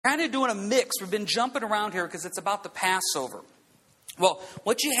Kind of doing a mix. We've been jumping around here because it's about the Passover. Well,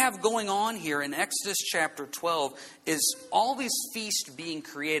 what you have going on here in Exodus chapter 12 is all these feasts being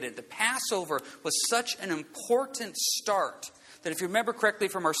created. The Passover was such an important start that if you remember correctly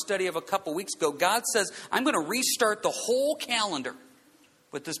from our study of a couple weeks ago, God says, I'm going to restart the whole calendar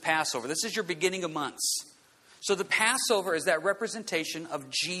with this Passover. This is your beginning of months. So the Passover is that representation of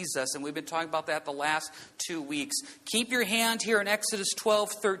Jesus, and we've been talking about that the last 2 weeks. Keep your hand here in Exodus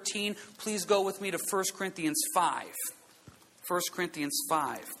 12:13. Please go with me to 1 Corinthians 5. 1 Corinthians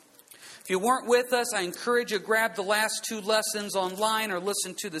 5. If you weren't with us, I encourage you to grab the last 2 lessons online or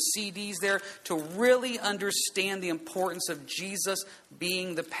listen to the CDs there to really understand the importance of Jesus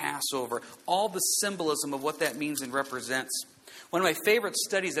being the Passover. All the symbolism of what that means and represents. One of my favorite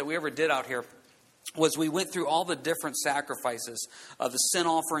studies that we ever did out here was we went through all the different sacrifices of the sin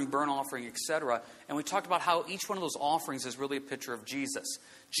offering, burnt offering, etc. And we talked about how each one of those offerings is really a picture of Jesus.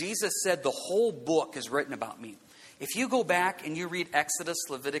 Jesus said the whole book is written about me. If you go back and you read Exodus,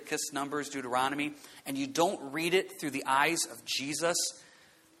 Leviticus, Numbers, Deuteronomy, and you don't read it through the eyes of Jesus,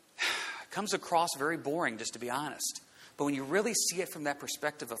 it comes across very boring, just to be honest. But when you really see it from that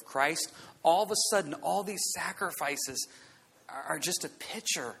perspective of Christ, all of a sudden, all these sacrifices are just a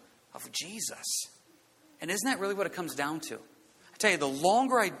picture of Jesus. And isn't that really what it comes down to? I tell you, the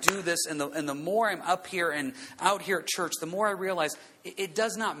longer I do this and the more I'm up here and out here at church, the more I realize it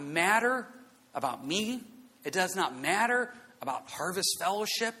does not matter about me. It does not matter about Harvest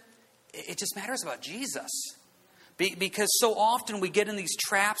Fellowship. It just matters about Jesus. Because so often we get in these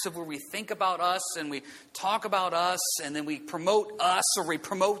traps of where we think about us and we talk about us and then we promote us or we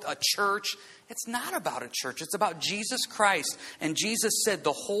promote a church. It's not about a church. It's about Jesus Christ. And Jesus said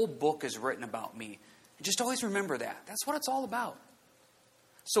the whole book is written about me. And just always remember that. That's what it's all about.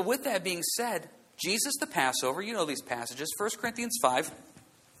 So with that being said, Jesus the Passover, you know these passages. 1 Corinthians 5,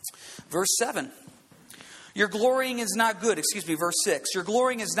 verse 7. Your glorying is not good. Verse 6. Your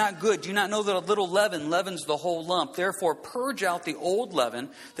glorying is not good. Do you not know that a little leaven leavens the whole lump? Therefore, purge out the old leaven,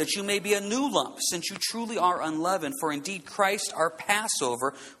 that you may be a new lump, since you truly are unleavened. For indeed, Christ, our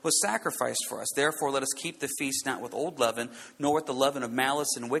Passover, was sacrificed for us. Therefore, let us keep the feast not with old leaven, nor with the leaven of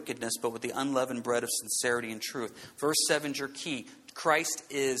malice and wickedness, but with the unleavened bread of sincerity and truth. Verse 7 is your key. Christ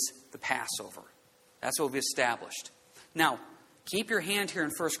is the Passover. That's what we've established. Now, keep your hand here in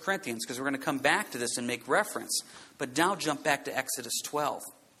 1 Corinthians because we're going to come back to this and make reference. But now jump back to Exodus 12.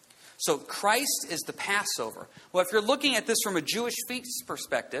 So Christ is the Passover. Well, if you're looking at this from a Jewish feast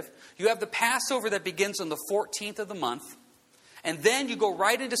perspective, you have the Passover that begins on the 14th of the month. And then you go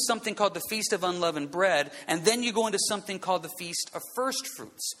right into something called the Feast of Unleavened Bread. And then you go into something called the Feast of First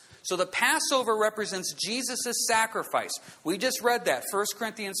Fruits. So the Passover represents Jesus' sacrifice. We just read that, 1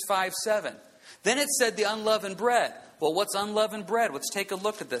 Corinthians 5:7. Then it said the unleavened bread. Well, what's unleavened bread? Let's take a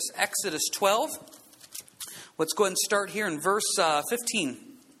look at this. Exodus 12. Let's go ahead and start here in verse 15.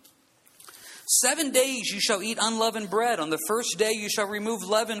 7 days you shall eat unleavened bread. On the first day you shall remove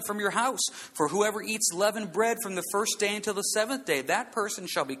leaven from your house. For whoever eats leavened bread from the first day until the 7th day, that person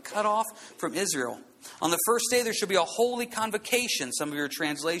shall be cut off from Israel. On the first day there shall be a holy convocation. Some of your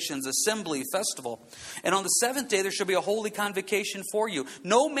translations, assembly, festival. And on the 7th day there shall be a holy convocation for you.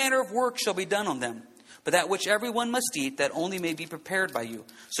 No manner of work shall be done on them. But that which everyone must eat, that only may be prepared by you.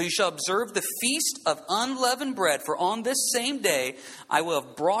 So you shall observe the feast of unleavened bread. For on this same day I will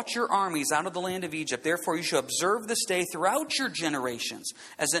have brought your armies out of the land of Egypt. Therefore you shall observe this day throughout your generations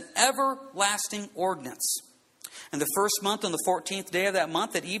as an everlasting ordinance. In the first month, on the 14th day of that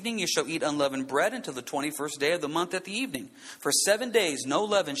month at evening, you shall eat unleavened bread until the 21st day of the month at the evening. For 7 days no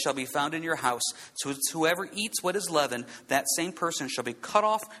leaven shall be found in your house. So whoever eats what is leavened, that same person shall be cut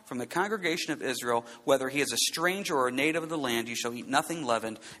off from the congregation of Israel. Whether he is a stranger or a native of the land, you shall eat nothing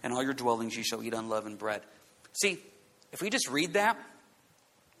leavened. In all your dwellings you shall eat unleavened bread. See, if we just read that,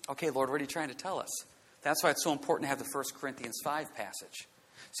 okay, Lord, what are you trying to tell us? That's why it's so important to have the 1 Corinthians 5 passage.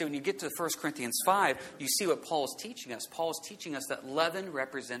 See, when you get to 1 Corinthians 5, you see what Paul is teaching us. Paul is teaching us that leaven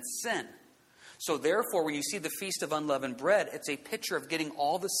represents sin. So therefore, when you see the Feast of Unleavened Bread, it's a picture of getting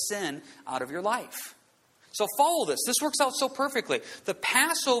all the sin out of your life. So follow this. This works out so perfectly. The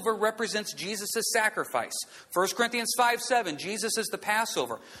Passover represents Jesus' sacrifice. 1 Corinthians 5:7, Jesus is the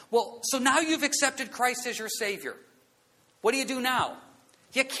Passover. Well, so now you've accepted Christ as your Savior. What do you do now?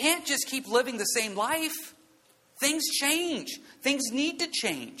 You can't just keep living the same life. Things change. Things need to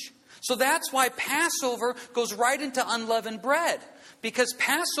change. So that's why Passover goes right into unleavened bread. Because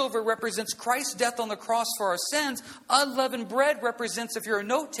Passover represents Christ's death on the cross for our sins. Unleavened bread represents, if you're a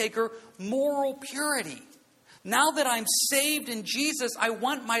note taker, moral purity. Now that I'm saved in Jesus, I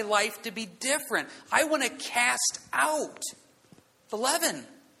want my life to be different. I want to cast out the leaven.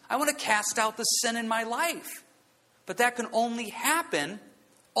 I want to cast out the sin in my life. But that can only happen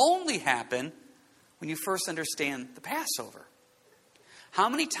when you first understand the Passover. How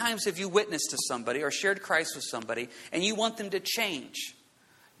many times have you witnessed to somebody or shared Christ with somebody and you want them to change?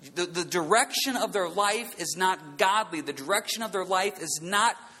 The direction of their life is not godly. The direction of their life is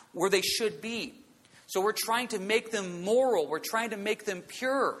not where they should be. So we're trying to make them moral. We're trying to make them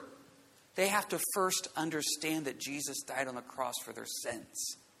pure. They have to first understand that Jesus died on the cross for their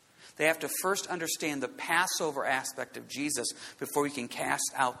sins. They have to first understand the Passover aspect of Jesus before we can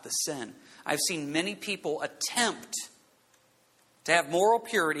cast out the sin. I've seen many people attempt to have moral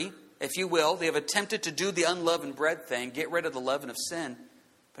purity, if you will. They have attempted to do the unleavened bread thing, get rid of the leaven of sin.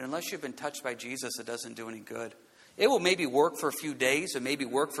 But unless you've been touched by Jesus, it doesn't do any good. It will maybe work for a few days, or maybe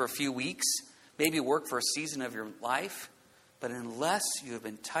work for a few weeks, maybe work for a season of your life. But unless you have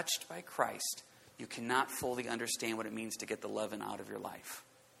been touched by Christ, you cannot fully understand what it means to get the leaven out of your life.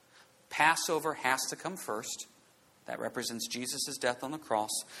 Passover has to come first. That represents Jesus' death on the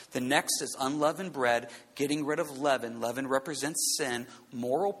cross. The next is unleavened bread, getting rid of leaven. Leaven represents sin,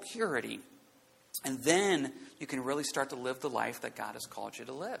 moral purity. And then you can really start to live the life that God has called you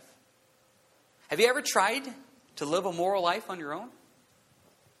to live. Have you ever tried to live a moral life on your own?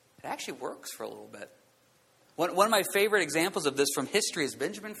 It actually works for a little bit. One of my favorite examples of this from history is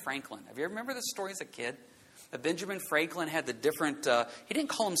Benjamin Franklin. Have you ever remember this story as a kid? Benjamin Franklin had the different, he didn't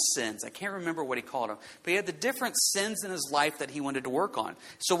call them sins. I can't remember what he called them. But he had the different sins in his life that he wanted to work on.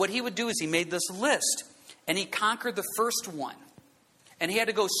 So what he would do is he made this list. And he conquered the first one. And he had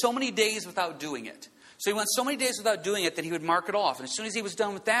to go so many days without doing it. So he went so many days without doing it that he would mark it off. And as soon as he was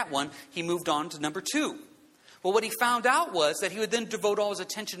done with that one, he moved on to number 2. Well, what he found out was that he would then devote all his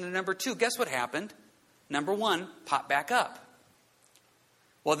attention to number 2. Guess what happened? Number 1 popped back up.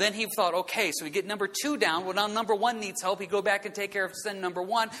 Well, then he thought, okay, so we get number 2 down. Well, now number 1 needs help. He go back and take care of sin number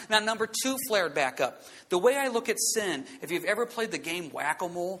 1. Now number 2 flared back up. The way I look at sin, if you've ever played the game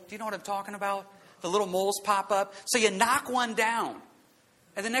Whack-A-Mole, do you know what I'm talking about? The little moles pop up. So you knock one down.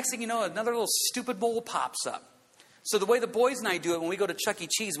 And the next thing you know, another little stupid mole pops up. So the way the boys and I do it when we go to Chuck E.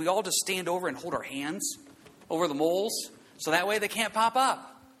 Cheese, we all just stand over and hold our hands over the moles. So that way they can't pop up.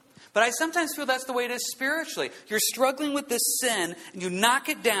 But I sometimes feel that's the way it is spiritually. You're struggling with this sin, and you knock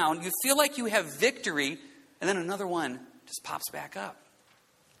it down, you feel like you have victory, and then another one just pops back up.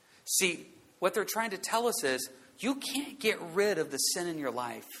 See, what they're trying to tell us is, you can't get rid of the sin in your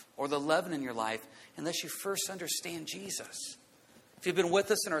life, or the leaven in your life, unless you first understand Jesus. If you've been with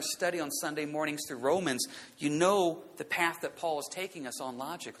us in our study on Sunday mornings through Romans, you know the path that Paul is taking us on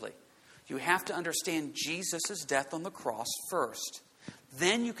logically. You have to understand Jesus' death on the cross first.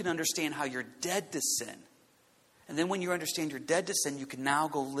 Then you can understand how you're dead to sin. And then when you understand you're dead to sin, you can now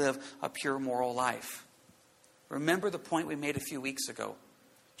go live a pure moral life. Remember the point we made a few weeks ago.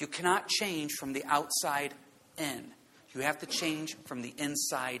 You cannot change from the outside in. You have to change from the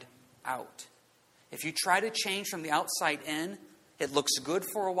inside out. If you try to change from the outside in, it looks good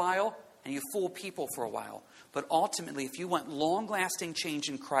for a while and you fool people for a while. But ultimately, if you want long-lasting change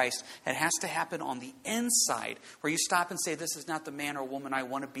in Christ, it has to happen on the inside, where you stop and say, this is not the man or woman I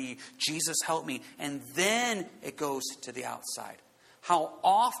want to be. Jesus, help me. And then it goes to the outside. How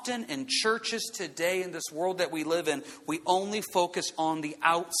often in churches today, in this world that we live in, we only focus on the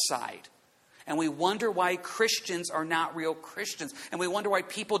outside. And we wonder why Christians are not real Christians. And we wonder why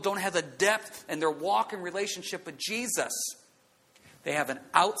people don't have the depth in their walk and relationship with Jesus. They have an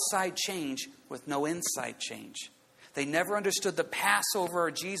outside change with no inside change. They never understood the Passover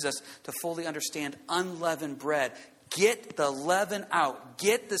or Jesus to fully understand unleavened bread. Get the leaven out.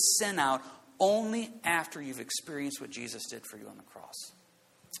 Get the sin out only after you've experienced what Jesus did for you on the cross.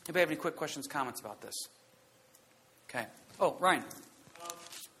 Anybody have any quick questions, comments about this? Okay. Oh, Ryan.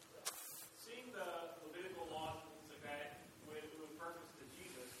 Seeing the Levitical laws like that with purpose to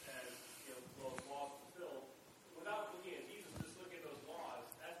Jesus as those laws fulfilled, without looking at Jesus, just looking at those laws,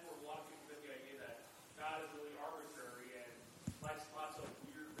 that's where a lot of people get the idea that God is really arbitrary and likes lots of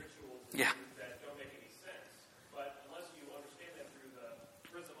weird rituals that don't make any sense. But unless you understand that through the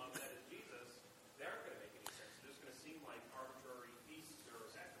prism of that is Jesus, they aren't going to make any sense. They're just going to seem like arbitrary feasts or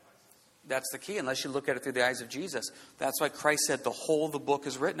sacrifices. That's the key, unless you look at it through the eyes of Jesus. That's why Christ said, the whole of the book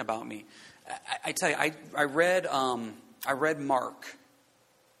is written about me. I tell you, I read Mark.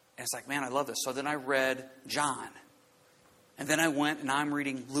 And it's like, man, I love this. So then I read John. And then I went and I'm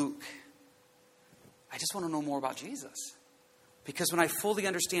reading Luke. I just want to know more about Jesus. Because when I fully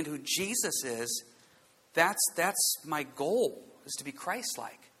understand who Jesus is, that's my goal, is to be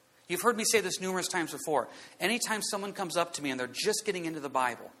Christ-like. You've heard me say this numerous times before. Anytime someone comes up to me and they're just getting into the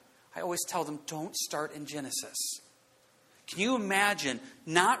Bible, I always tell them, don't start in Genesis. Can you imagine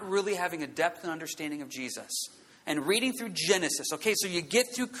not really having a depth and understanding of Jesus? And reading through Genesis. Okay, so you get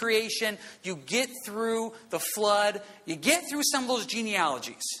through creation, you get through the flood, you get through some of those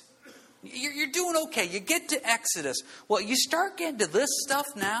genealogies. You're doing okay. You get to Exodus. Well, you start getting to this stuff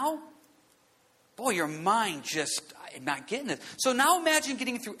now, boy, your mind just not getting it. So now imagine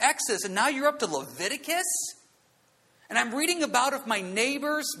getting through Exodus, and now you're up to Leviticus. And I'm reading about if my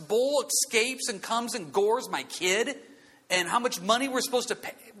neighbor's bull escapes and comes and gores my kid, and how much money we're supposed to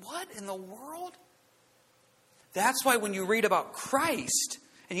pay. What in the world? That's why when you read about Christ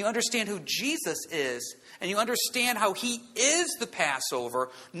and you understand who Jesus is and you understand how He is the Passover,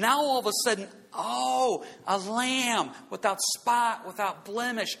 now all of a sudden, oh, a lamb without spot, without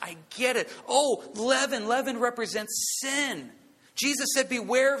blemish. I get it. Oh, leaven. Leaven represents sin. Jesus said,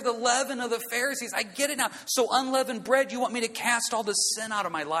 beware of the leaven of the Pharisees. I get it now. So unleavened bread, you want me to cast all the sin out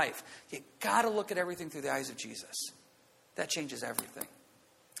of my life. You got to look at everything through the eyes of Jesus. That changes everything.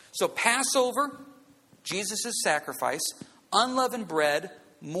 So Passover, Jesus' sacrifice, unleavened bread,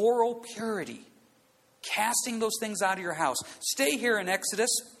 moral purity. Casting those things out of your house. Stay here in Exodus.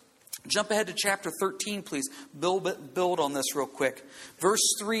 Jump ahead to chapter 13, please. Build on this real quick.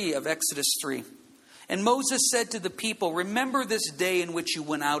 Verse 3 of Exodus 3. And Moses said to the people, remember this day in which you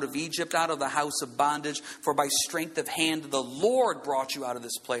went out of Egypt, out of the house of bondage, for by strength of hand the Lord brought you out of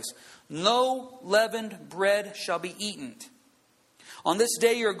this place. No leavened bread shall be eaten. On this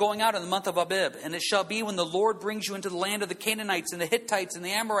day you are going out in the month of Abib, and it shall be when the Lord brings you into the land of the Canaanites and the Hittites and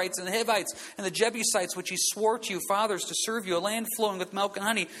the Amorites and the Hivites and the Jebusites, which He swore to you fathers to serve you, a land flowing with milk and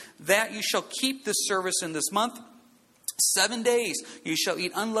honey, that you shall keep this service in this month. 7 days you shall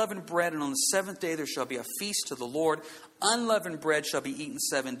eat unleavened bread, and on the seventh day there shall be a feast to the Lord. Unleavened bread shall be eaten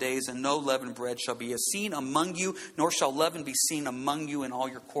 7 days, and no leavened bread shall be seen among you, nor shall leaven be seen among you in all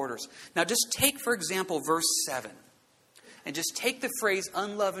your quarters. Now just take, for example, verse 7. And just take the phrase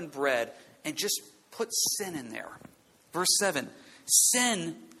unleavened bread and just put sin in there. Verse 7.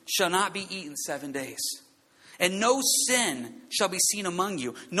 Sin shall not be eaten 7 days. And no sin shall be seen among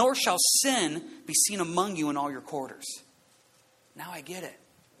you, nor shall sin be seen among you in all your quarters. Now I get it.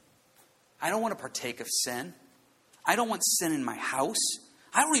 I don't want to partake of sin. I don't want sin in my house.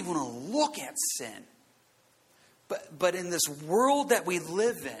 I don't even want to look at sin. But in this world that we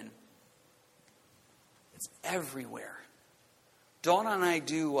live in, it's everywhere. Dawn and I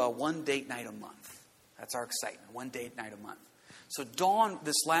do one date night a month. That's our excitement, one date night a month. So Dawn,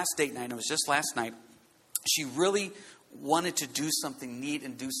 this last date night, it was just last night, she really wanted to do something neat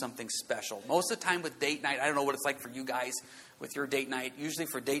and do something special. Most of the time with date night, I don't know what it's like for you guys with your date night. Usually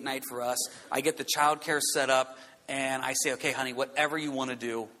for date night for us, I get the childcare set up and I say, okay, honey, whatever you want to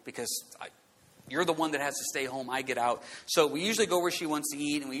do, because you're the one that has to stay home. I get out. So we usually go where she wants to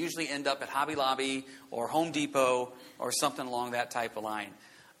eat, and we usually end up at Hobby Lobby or Home Depot or something along that type of line.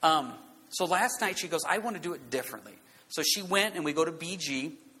 So last night she goes, I want to do it differently. So she went, and we go to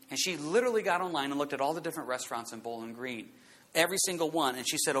BG, and she literally got online and looked at all the different restaurants in Bowling Green. Every single one. And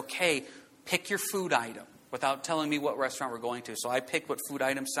she said, okay, pick your food item, without telling me what restaurant we're going to. So I picked what food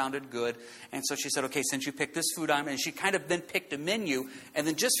item sounded good. And so she said, okay, since you picked this food item, and she kind of then picked a menu. And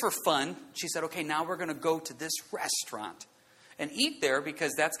then just for fun, she said, okay, now we're going to go to this restaurant and eat there,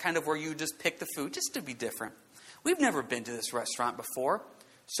 because that's kind of where you just pick the food, just to be different. We've never been to this restaurant before.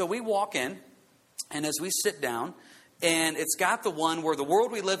 So we walk in, and as we sit down, and it's got the one where the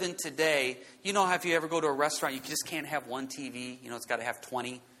world we live in today, you know how if you ever go to a restaurant, you just can't have one TV. You know, it's got to have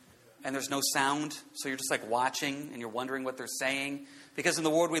 20. And there's no sound, so you're just like watching, and you're wondering what they're saying. Because in the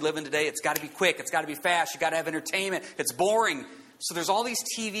world we live in today, it's got to be quick, it's got to be fast, you got to have entertainment, it's boring. So there's all these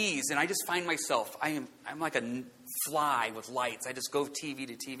TVs, and I just find myself, I'm like a fly with lights. I just go TV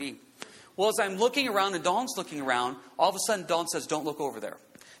to TV. Well, as I'm looking around, and Dawn's looking around, all of a sudden Dawn says, don't look over there.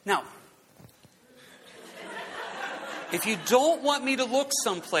 Now, if you don't want me to look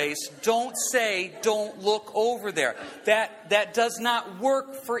someplace, don't say, don't look over there. That does not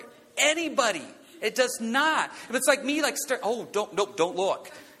work for anybody. It does not. If it's like me, don't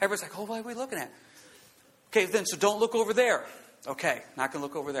look. Everybody's like, oh, what are we looking at? Okay, then, so don't look over there. Okay, not going to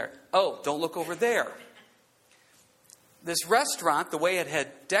look over there. Oh, don't look over there. This restaurant, the way it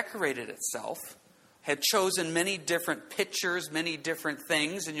had decorated itself, had chosen many different pictures, many different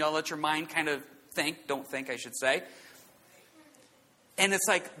things, and y'all let your mind kind of think, don't think, I should say. And it's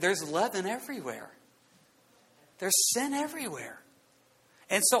like, there's leaven everywhere. There's sin everywhere.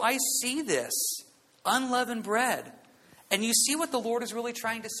 And so I see this unleavened bread. And you see what the Lord is really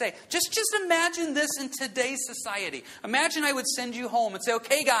trying to say. Just imagine this in today's society. Imagine I would send you home and say,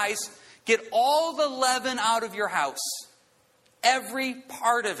 okay, guys, get all the leaven out of your house. Every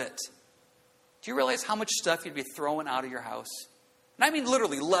part of it. Do you realize how much stuff you'd be throwing out of your house? And I mean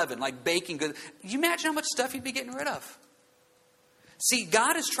literally leaven, like baking goods. Can you imagine how much stuff you'd be getting rid of? See,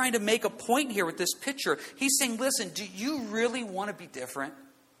 God is trying to make a point here with this picture. He's saying, listen, do you really want to be different?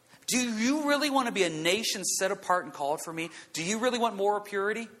 Do you really want to be a nation set apart and called for me? Do you really want moral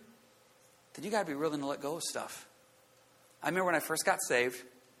purity? Then you got to be willing to let go of stuff. I remember when I first got saved,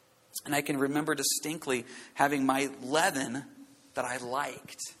 and I can remember distinctly having my leaven that I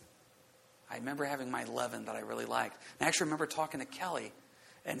liked. I remember having my leaven that I really liked. And I actually remember talking to Kelly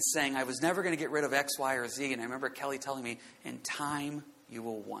and saying I was never going to get rid of X, Y, or Z. And I remember Kelly telling me, in time you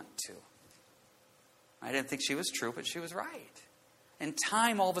will want to. I didn't think she was true, but she was right. In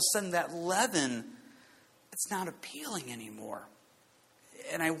time, all of a sudden, that leaven, it's not appealing anymore.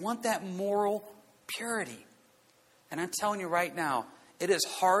 And I want that moral purity. And I'm telling you right now, it is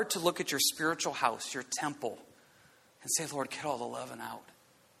hard to look at your spiritual house, your temple, and say, Lord, get all the leaven out.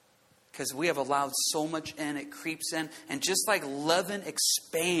 Because we have allowed so much in, it creeps in. And just like leaven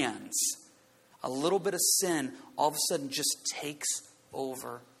expands, a little bit of sin all of a sudden just takes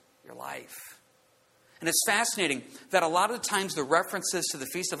over your life. And it's fascinating that a lot of the times the references to the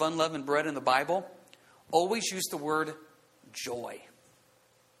Feast of Unleavened Bread in the Bible always use the word joy.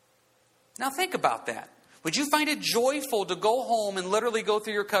 Now think about that. Would you find it joyful to go home and literally go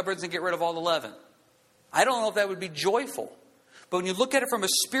through your cupboards and get rid of all the leaven? I don't know if that would be joyful. But when you look at it from a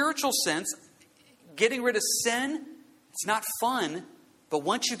spiritual sense, getting rid of sin, it's not fun. But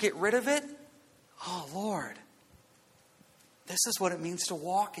once you get rid of it, oh Lord, this is what it means to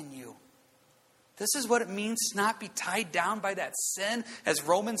walk in you. This is what it means to not be tied down by that sin. As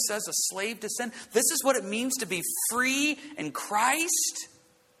Romans says, a slave to sin. This is what it means to be free in Christ.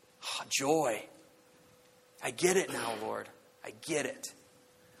 Oh, joy. I get it now, Lord. I get it.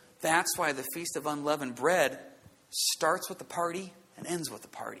 That's why the Feast of Unleavened Bread starts with the party and ends with the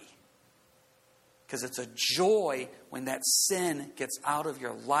party. Because it's a joy when that sin gets out of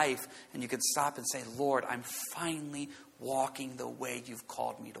your life and you can stop and say, Lord, I'm finally walking the way you've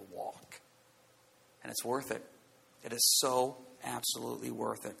called me to walk. And it's worth it. It is so absolutely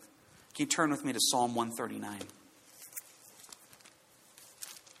worth it. Can you turn with me to Psalm 139?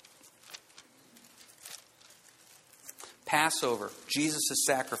 Passover, Jesus'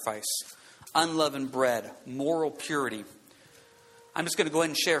 sacrifice, unleavened bread, moral purity. I'm just going to go ahead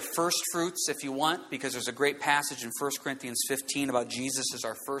and share first fruits if you want, because there's a great passage in 1 Corinthians 15 about Jesus as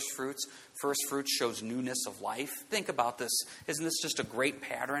our first fruits. First fruits shows newness of life. Think about this. Isn't this just a great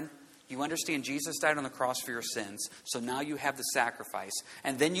pattern? You understand Jesus died on the cross for your sins, so now you have the sacrifice.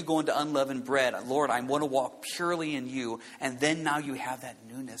 And then you go into unleavened bread. Lord, I want to walk purely in you. And then now you have that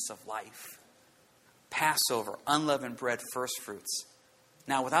newness of life. Passover, unleavened bread, first fruits.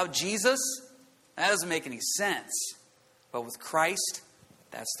 Now, without Jesus, that doesn't make any sense. But with Christ,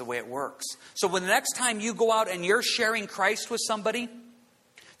 that's the way it works. So when the next time you go out and you're sharing Christ with somebody,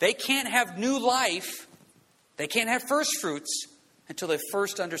 they can't have new life, they can't have first fruits until they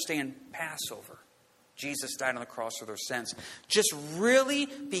first understand Passover. Jesus died on the cross for their sins. Just really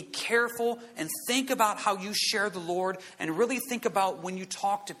be careful and think about how you share the Lord, and really think about when you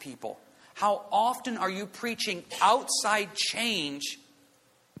talk to people. How often are you preaching outside change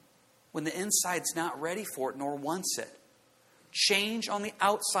when the inside's not ready for it nor wants it? Change on the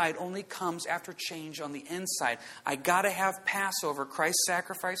outside only comes after change on the inside. I got to have Passover, Christ's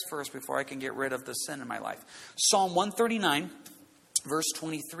sacrifice first, before I can get rid of the sin in my life. Psalm 139, verse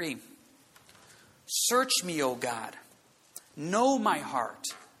 23. Search me, O God. Know my heart.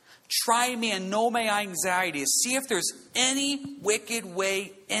 Try me and know my anxieties. See if there's any wicked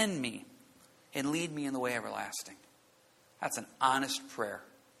way in me, and lead me in the way everlasting. That's an honest prayer.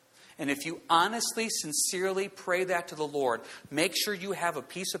 And if you honestly, sincerely pray that to the Lord, make sure you have a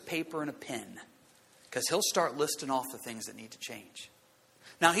piece of paper and a pen. Because He'll start listing off the things that need to change.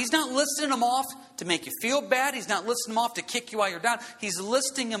 Now, He's not listing them off to make you feel bad. He's not listing them off to kick you while you're down. He's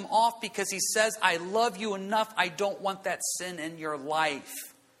listing them off because He says, I love you enough. I don't want that sin in your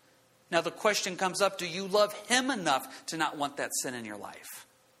life. Now, the question comes up, do you love Him enough to not want that sin in your life?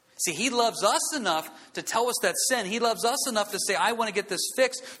 See, He loves us enough to tell us that sin. He loves us enough to say, I want to get this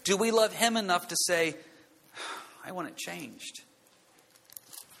fixed. Do we love Him enough to say, I want it changed?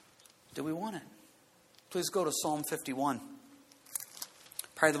 Do we want it? Please go to Psalm 51.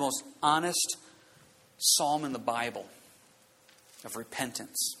 Probably the most honest psalm in the Bible of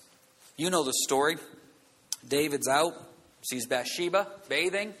repentance. You know the story. David's out, sees Bathsheba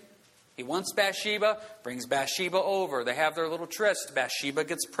bathing. He wants Bathsheba, brings Bathsheba over. They have their little tryst. Bathsheba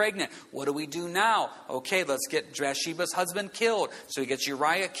gets pregnant. What do we do now? Okay, let's get Bathsheba's husband killed. So he gets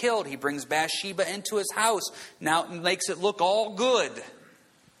Uriah killed. He brings Bathsheba into his house. Now it makes it look all good.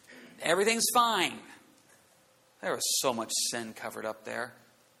 everything's fine. There was so much sin covered up there.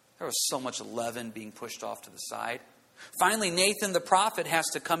 There was so much leaven being pushed off to the side. Finally, Nathan the prophet has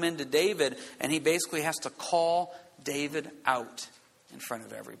to come into David, and he basically has to call David out in front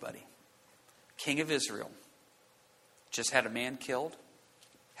of everybody. King of Israel. Just had a man killed,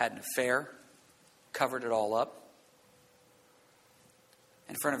 had an affair, covered it all up.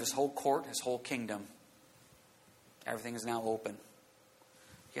 In front of his whole court, his whole kingdom. Everything is now open.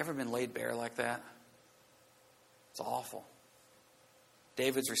 You ever been laid bare like that? It's awful.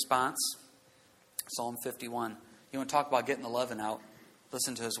 David's response, Psalm 51. You want to talk about getting the leaven out?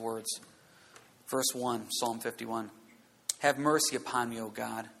 Listen to his words. Verse 1, Psalm 51. Have mercy upon me, O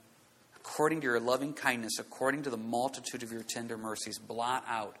God, according to your loving kindness, according to the multitude of your tender mercies. Blot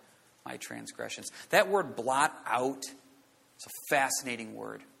out my transgressions. That word blot out is a fascinating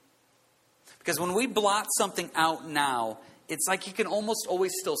word. Because when we blot something out now, it's like you can almost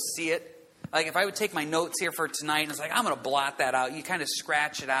always still see it. Like if I would take my notes here for tonight and it's like, I'm going to blot that out. You kind of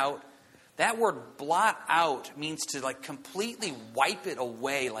scratch it out. That word blot out means to like completely wipe it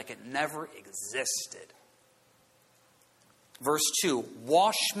away like it never existed. Verse 2,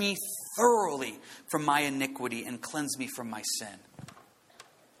 wash me thoroughly from my iniquity and cleanse me from my sin.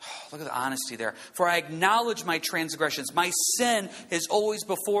 Look at the honesty there. For I acknowledge my transgressions. My sin is always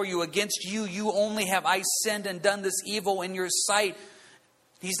before you. Against you, you only have I sinned and done this evil in your sight.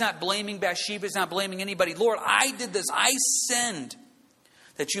 He's not blaming Bathsheba. He's not blaming anybody. Lord, I did this. I sinned.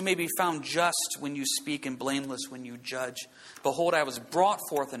 That you may be found just when you speak and blameless when you judge. Behold, I was brought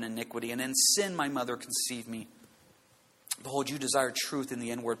forth in iniquity, and in sin my mother conceived me. Behold, you desire truth in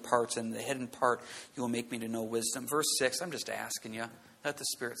the inward parts, and in the hidden part you will make me to know wisdom. Verse 6, I'm just asking you. Let the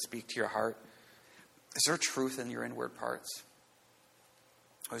Spirit speak to your heart. Is there truth in your inward parts?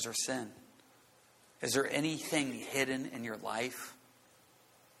 Or is there sin? Is there anything hidden in your life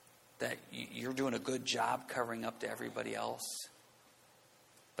that you're doing a good job covering up to everybody else?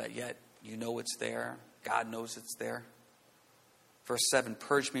 But yet you know it's there. God knows it's there. Verse 7,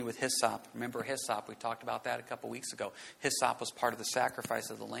 purge me with hyssop. Remember hyssop, we talked about that a couple weeks ago. Hyssop was part of the sacrifice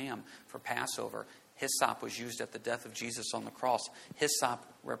of the lamb for Passover. Hyssop was used at the death of Jesus on the cross. Hyssop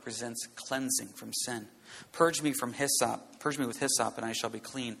represents cleansing from sin. Purge me from hyssop. Purge me with hyssop, and I shall be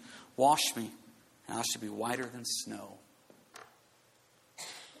clean. Wash me, and I shall be whiter than snow.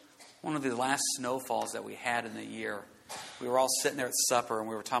 One of the last snowfalls that we had in the year, we were all sitting there at supper, and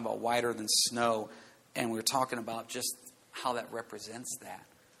we were talking about whiter than snow, and we were talking about just how that represents that.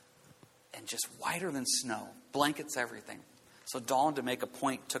 And just whiter than snow. Blankets everything. So Dawn, to make a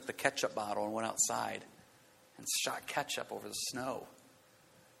point, took the ketchup bottle and went outside and shot ketchup over the snow.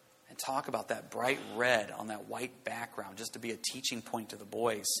 And talk about that bright red on that white background, just to be a teaching point to the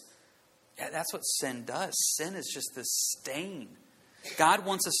boys. Yeah, that's what sin does. Sin is just this stain. God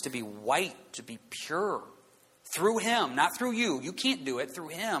wants us to be white, to be pure. Through Him, not through you. You can't do it, through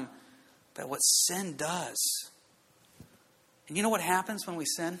Him. But what sin does. And you know what happens when we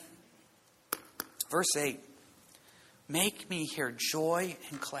sin? Verse 8. Make me hear joy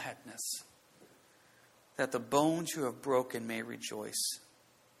and gladness, that the bones you have broken may rejoice.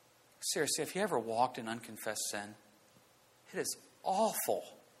 Seriously, if you ever walked in unconfessed sin, it is awful.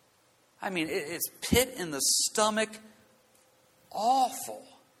 I mean, it's pit in the stomach, awful.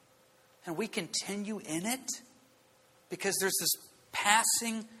 And we continue in it because there's this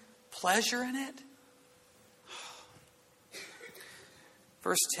passing pleasure in it.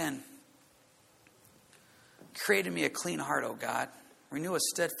 Verse 10. Create in me a clean heart, O God. Renew a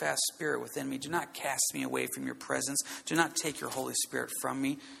steadfast spirit within me. Do not cast me away from your presence. Do not take your Holy Spirit from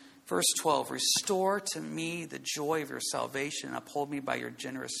me. Verse 12. Restore to me the joy of your salvation and uphold me by your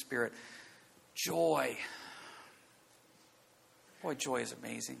generous spirit. Joy. Boy, joy is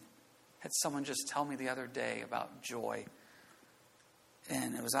amazing. I had someone just tell me the other day about joy.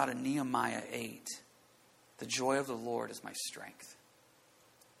 And it was out of Nehemiah 8. The joy of the Lord is my strength.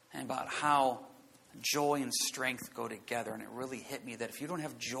 And about how joy and strength go together. And it really hit me that if you don't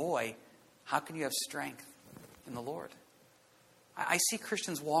have joy, how can you have strength in the Lord? I see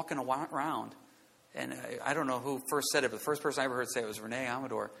Christians walking around. And I don't know who first said it, but the first person I ever heard say it was Renee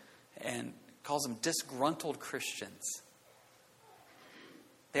Amador. And calls them disgruntled Christians.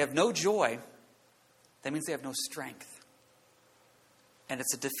 They have no joy. That means they have no strength. And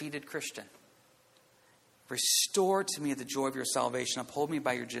it's a defeated Christian. Restore to me the joy of your salvation. Uphold me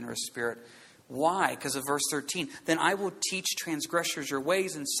by your generous spirit. Why? Because of verse 13. Then I will teach transgressors your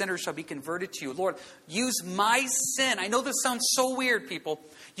ways, and sinners shall be converted to you. Lord, use my sin. I know this sounds so weird, people.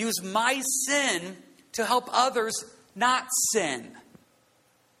 Use my sin to help others not sin.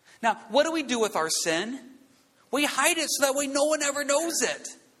 Now, what do we do with our sin? We hide it so that way no one ever knows it.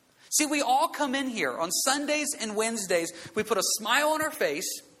 See, we all come in here on Sundays and Wednesdays. We put a smile on our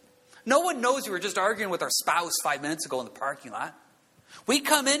face. No one knows we were just arguing with our spouse 5 minutes ago in the parking lot. We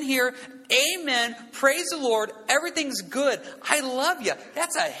come in here, amen, praise the Lord, everything's good. I love you.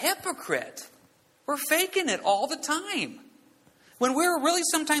 That's a hypocrite. We're faking it all the time. When we're really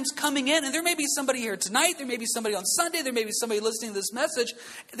sometimes coming in, and there may be somebody here tonight, there may be somebody on Sunday, there may be somebody listening to this message,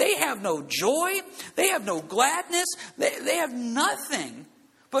 they have no joy, they have no gladness, they have nothing.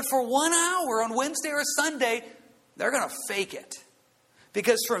 But for 1 hour on Wednesday or Sunday, they're going to fake it.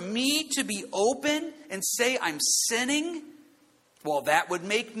 Because for me to be open and say I'm sinning, well, that would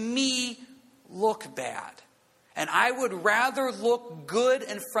make me look bad. And I would rather look good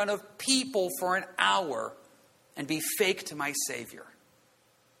in front of people for an hour and be fake to my Savior.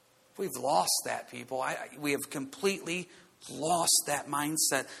 We've lost that, people. We have completely lost that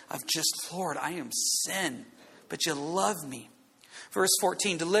mindset of just, Lord, I am sin, but you love me. Verse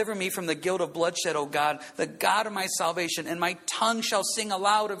 14, deliver me from the guilt of bloodshed, O God, the God of my salvation, and my tongue shall sing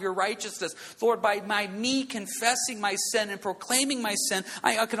aloud of your righteousness. Lord, by me confessing my sin and proclaiming my sin,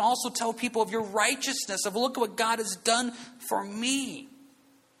 I can also tell people of your righteousness, of look at what God has done for me.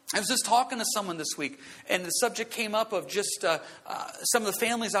 I was just talking to someone this week, and the subject came up of just some of the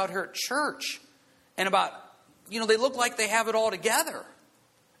families out here at church. And about, they look like they have it all together.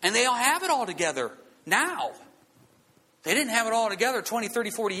 And they all have it all together now. They didn't have it all together 20,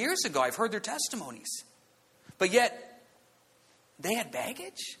 30, 40 years ago. I've heard their testimonies. But yet, they had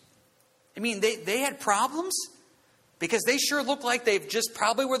baggage. I mean, they had problems because they sure look like they've just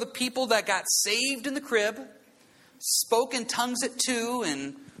probably were the people that got saved in the crib, spoke in tongues at 2,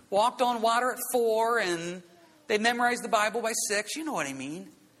 and walked on water at 4, and they memorized the Bible by 6. You know what I mean.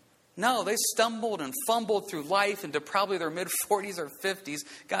 No, they stumbled and fumbled through life into probably their mid-40s or 50s,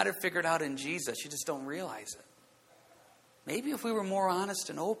 got it figured out in Jesus. You just don't realize it. Maybe if we were more honest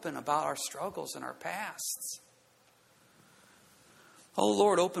and open about our struggles and our pasts. Oh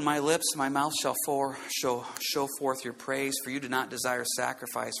Lord, open my lips, my mouth shall show forth your praise. For you do not desire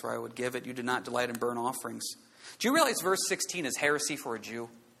sacrifice, where I would give it. You do not delight in burnt offerings. Do you realize verse 16 is heresy for a Jew?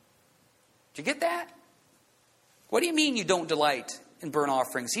 Do you get that? What do you mean you don't delight in burnt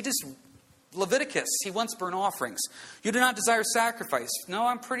offerings? Leviticus, he wants burnt offerings. You do not desire sacrifice. No,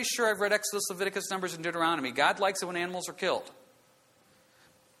 I'm pretty sure I've read Exodus, Leviticus, Numbers, and Deuteronomy. God likes it when animals are killed.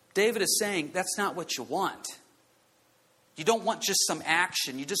 David is saying that's not what you want. You don't want just some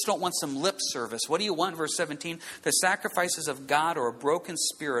action. You just don't want some lip service. What do you want? Verse 17, the sacrifices of God are a broken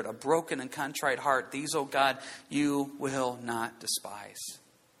spirit, a broken and contrite heart. These, O God, you will not despise.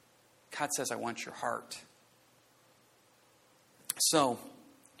 God says, I want your heart. So,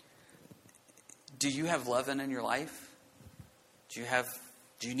 do you have leaven in your life? Do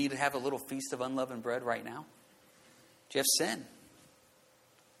you need to have a little feast of unleavened bread right now? Do you have sin?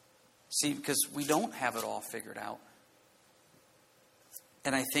 See, because we don't have it all figured out.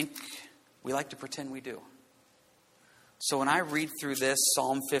 And I think we like to pretend we do. So when I read through this,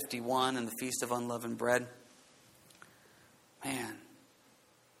 Psalm 51 and the Feast of Unleavened Bread, man,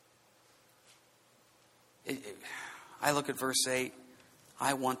 I look at verse 8.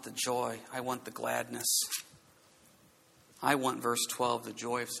 I want the joy. I want the gladness. I want verse 12, the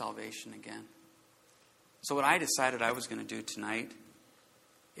joy of salvation again. So what I decided I was going to do tonight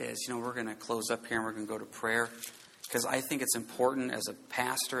is, we're going to close up here and we're going to go to prayer. Because I think it's important as a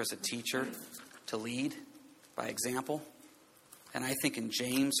pastor, as a teacher, to lead by example. And I think in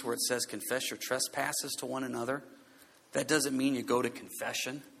James, where it says, confess your trespasses to one another, that doesn't mean you go to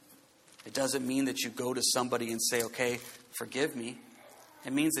confession. It doesn't mean that you go to somebody and say, okay, forgive me.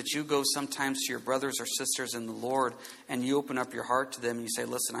 It means that you go sometimes to your brothers or sisters in the Lord and you open up your heart to them and you say,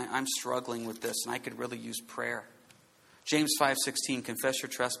 listen, I'm struggling with this and I could really use prayer. James 5:16, confess your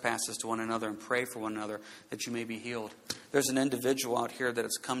trespasses to one another and pray for one another that you may be healed. There's an individual out here that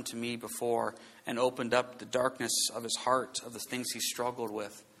has come to me before and opened up the darkness of his heart, of the things he struggled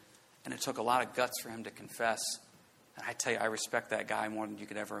with. And it took a lot of guts for him to confess. And I tell you, I respect that guy more than you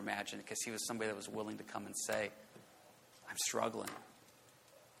could ever imagine because he was somebody that was willing to come and say, I'm struggling.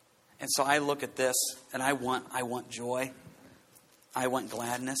 And so I look at this and I want joy. I want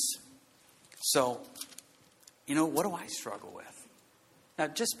gladness. So, what do I struggle with? Now,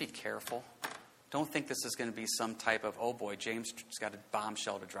 just be careful. Don't think this is going to be some type of, oh boy, James has got a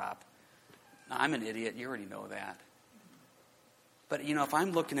bombshell to drop. Now, I'm an idiot. You already know that. But, if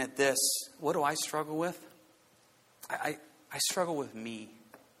I'm looking at this, what do I struggle with? I struggle with me.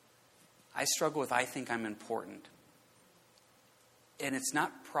 I struggle with I think I'm important. And it's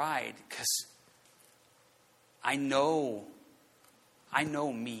not pride, because I know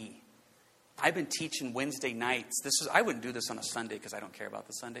me. I've been teaching Wednesday nights. I wouldn't do this on a Sunday because I don't care about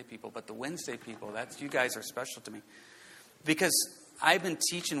the Sunday people, but the Wednesday people, you guys are special to me. Because I've been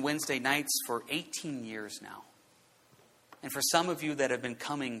teaching Wednesday nights for 18 years now. And for some of you that have been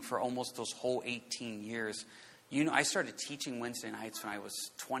coming for almost those whole 18 years, I started teaching Wednesday nights when I was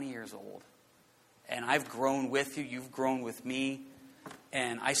 20 years old. And I've grown with you. You've grown with me.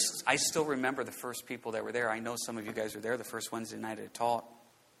 And I still remember the first people that were there. I know some of you guys were there the first Wednesday night I taught.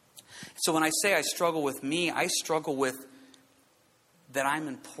 So when I say I struggle with me, I struggle with that I'm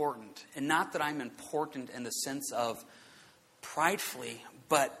important. And not that I'm important in the sense of pridefully,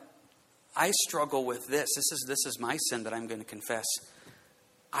 but I struggle with this. This is my sin that I'm going to confess.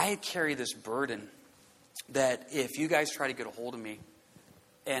 I carry this burden that if you guys try to get a hold of me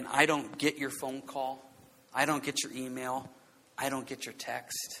and I don't get your phone call, I don't get your email, I don't get your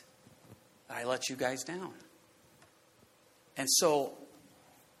text, I let you guys down. And so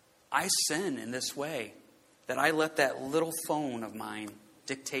I sin in this way, that I let that little phone of mine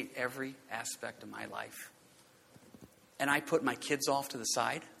dictate every aspect of my life. And I put my kids off to the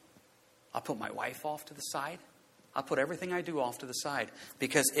side. I'll put my wife off to the side. I'll put everything I do off to the side.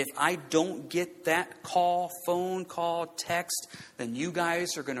 Because if I don't get that phone call, text, then you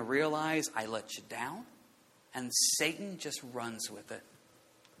guys are going to realize I let you down. And Satan just runs with it.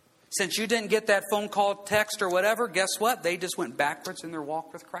 Since you didn't get that phone call, text, or whatever, guess what? They just went backwards in their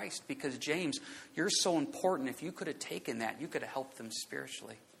walk with Christ. Because, James, you're so important. If you could have taken that, you could have helped them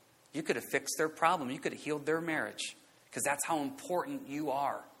spiritually. You could have fixed their problem. You could have healed their marriage. Because that's how important you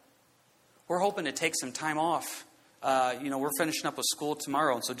are. We're hoping to take some time off. We're finishing up with school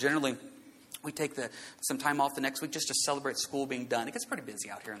tomorrow. And so generally, we take some time off the next week just to celebrate school being done. It gets pretty busy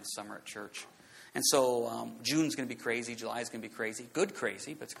out here in the summer at church. And so June's going to be crazy. July's going to be crazy. Good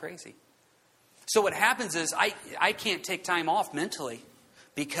crazy, but it's crazy. So what happens is I can't take time off mentally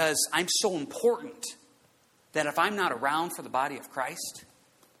because I'm so important that if I'm not around for the body of Christ,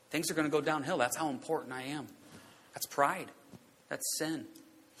 things are going to go downhill. That's how important I am. That's pride. That's sin.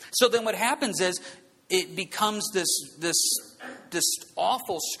 So then what happens is it becomes this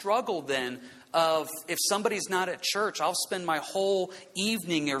awful struggle then of if somebody's not at church, I'll spend my whole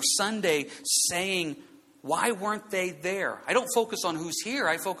evening or Sunday saying, why weren't they there? I don't focus on who's here.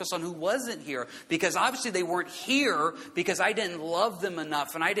 I focus on who wasn't here. Because obviously they weren't here because I didn't love them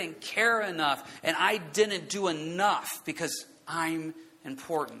enough and I didn't care enough and I didn't do enough because I'm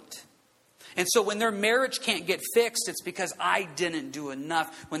important. And so when their marriage can't get fixed, it's because I didn't do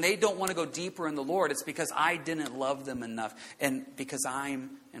enough. When they don't want to go deeper in the Lord, it's because I didn't love them enough and because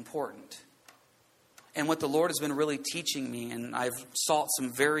I'm important. And what the Lord has been really teaching me, and I've sought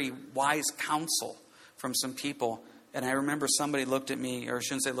some very wise counsel from some people. And I remember somebody looked at me, or I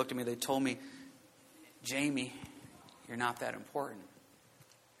shouldn't say looked at me, they told me, Jamie, you're not that important.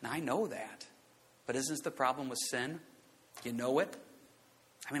 And I know that. But isn't this the problem with sin? You know it?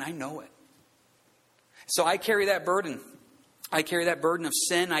 I know it. So I carry that burden. I carry that burden of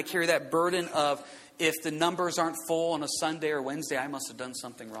sin. I carry that burden of if the numbers aren't full on a Sunday or Wednesday, I must have done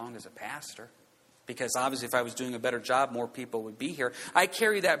something wrong as a pastor. Because obviously if I was doing a better job, more people would be here. I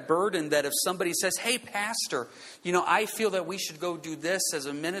carry that burden that if somebody says, hey, pastor, I feel that we should go do this as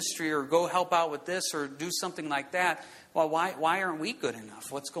a ministry or go help out with this or do something like that. Well, why aren't we good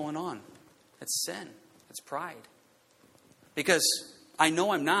enough? What's going on? It's sin. It's pride. Because I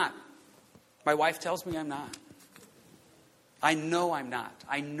know I'm not. My wife tells me I'm not. I know I'm not.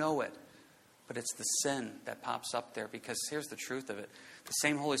 I know it. But it's the sin that pops up there because here's the truth of it. The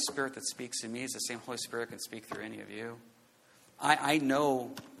same Holy Spirit that speaks in me is the same Holy Spirit that can speak through any of you. I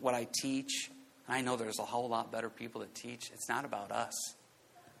know what I teach. And I know there's a whole lot better people that teach. It's not about us.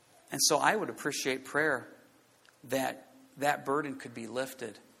 And so I would appreciate prayer that that burden could be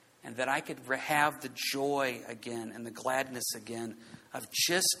lifted and that I could have the joy again and the gladness again of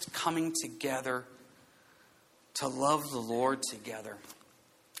just coming together to love the Lord together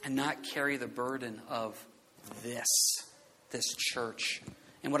and not carry the burden of this church.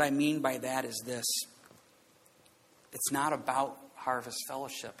 And what I mean by that is this. It's not about Harvest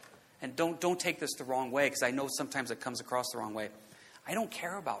Fellowship. And don't take this the wrong way, because I know sometimes it comes across the wrong way. I don't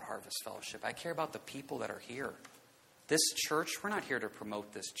care about Harvest Fellowship. I care about the people that are here. This church, we're not here to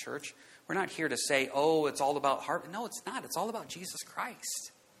promote this church. We're not here to say, oh, it's all about Harvest. No, it's not. It's all about Jesus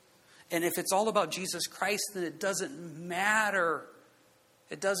Christ. And if it's all about Jesus Christ, then it doesn't matter.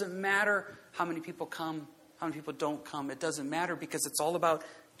 It doesn't matter how many people come, how many people don't come. It doesn't matter because it's all about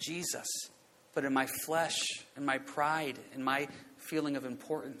Jesus. But in my flesh, in my pride, in my feeling of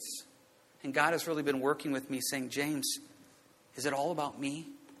importance. And God has really been working with me saying, James, is it all about me?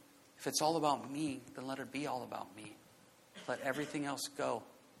 If it's all about me, then let it be all about me. Let everything else go.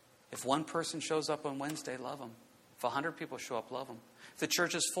 If one person shows up on Wednesday, love them. If 100 people show up, love them. If the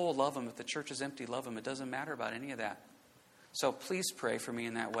church is full, love them. If the church is empty, love them. It doesn't matter about any of that. So please pray for me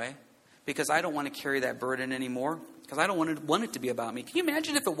in that way, because I don't want to carry that burden anymore, because I don't want it to be about me. Can you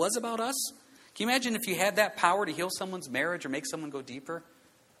imagine if it was about us? Can you imagine if you had that power to heal someone's marriage or make someone go deeper?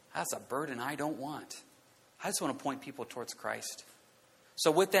 That's a burden I don't want. I just want to point people towards Christ.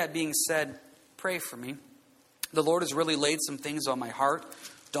 So with that being said, pray for me. The Lord has really laid some things on my heart.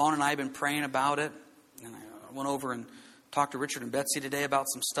 Dawn and I have been praying about it. And I went over and talked to Richard and Betsy today about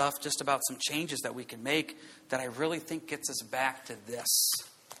some stuff, just about some changes that we can make that I really think gets us back to this.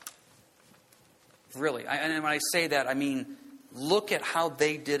 Really. And when I say that, I mean, look at how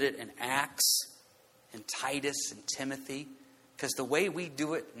they did it in Acts, and Titus, and Timothy. Because the way we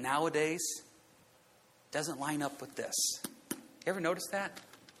do it nowadays doesn't line up with this. You ever notice that?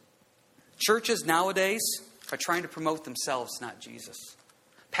 Churches nowadays are trying to promote themselves, not Jesus.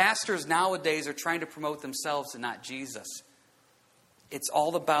 Pastors nowadays are trying to promote themselves and not Jesus. It's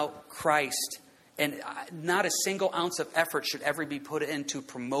all about Christ. And not a single ounce of effort should ever be put into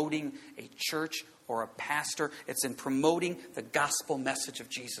promoting a church or a pastor. It's in promoting the gospel message of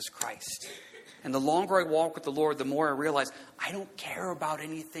Jesus Christ. And the longer I walk with the Lord, the more I realize I don't care about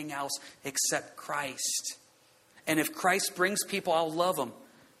anything else except Christ. And if Christ brings people, I'll love them.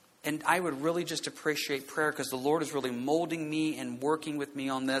 And I would really just appreciate prayer, because the Lord is really molding me and working with me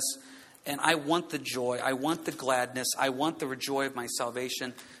on this. And I want the joy. I want the gladness. I want the joy of my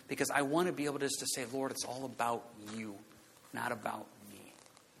salvation, because I want to be able just to say, Lord, it's all about you, not about me.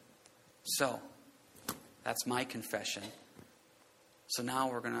 So that's my confession. So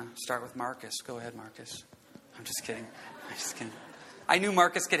now we're going to start with Marcus. Go ahead, Marcus. I'm just kidding. I knew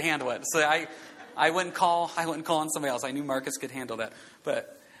Marcus could handle it. So I wouldn't call on somebody else. I knew Marcus could handle that.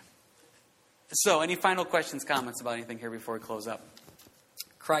 So any final questions, comments about anything here before we close up?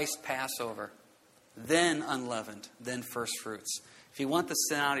 Christ Passover, then unleavened, then first fruits. If you want the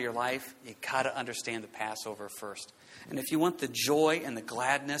sin out of your life, you got to understand the Passover first. And if you want the joy and the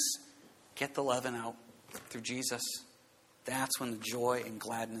gladness, get the leaven out through Jesus. That's when the joy and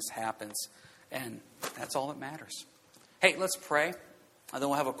gladness happens. And that's all that matters. Hey, let's pray. And then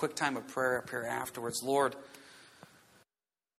we'll have a quick time of prayer up here afterwards. Lord,